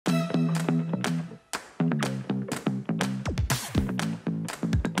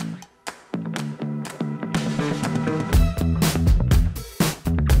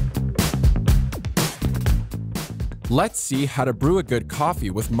Let's see how to brew a good coffee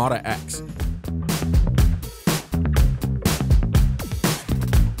with MaraX.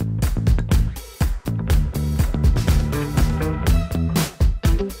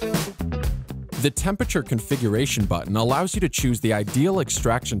 The temperature configuration button allows you to choose the ideal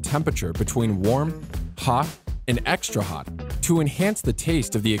extraction temperature between warm, hot, and extra hot to enhance the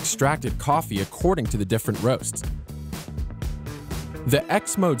taste of the extracted coffee according to the different roasts. The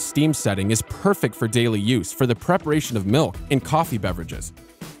X mode steam setting is perfect for daily use for the preparation of milk and coffee beverages.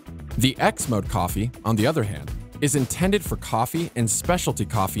 The X mode coffee, on the other hand, is intended for coffee and specialty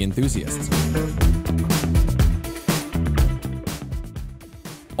coffee enthusiasts.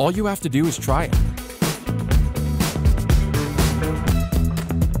 All you have to do is try it.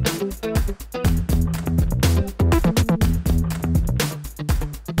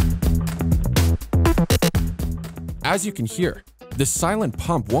 As you can hear, the silent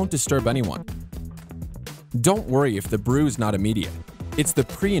pump won't disturb anyone. Don't worry if the brew is not immediate. It's the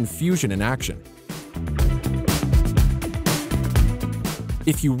pre-infusion in action.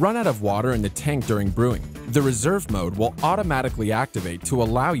 If you run out of water in the tank during brewing, the reserve mode will automatically activate to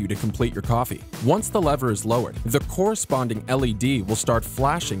allow you to complete your coffee. Once the lever is lowered, the corresponding LED will start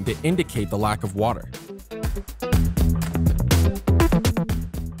flashing to indicate the lack of water.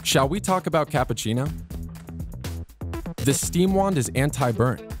 Shall we talk about cappuccino? The steam wand is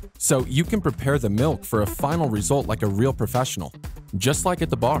anti-burn, so you can prepare the milk for a final result like a real professional, just like at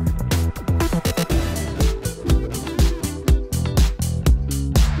the bar.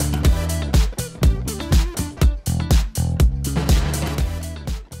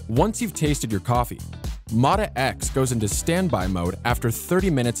 Once you've tasted your coffee, MaraX goes into standby mode after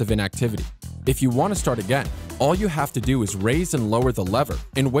 30 minutes of inactivity. If you want to start again, all you have to do is raise and lower the lever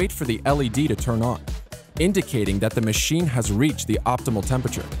and wait for the LED to turn on, indicating that the machine has reached the optimal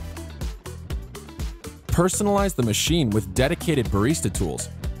temperature. Personalize the machine with dedicated barista tools.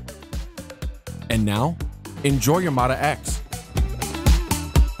 And now, enjoy your MaraX.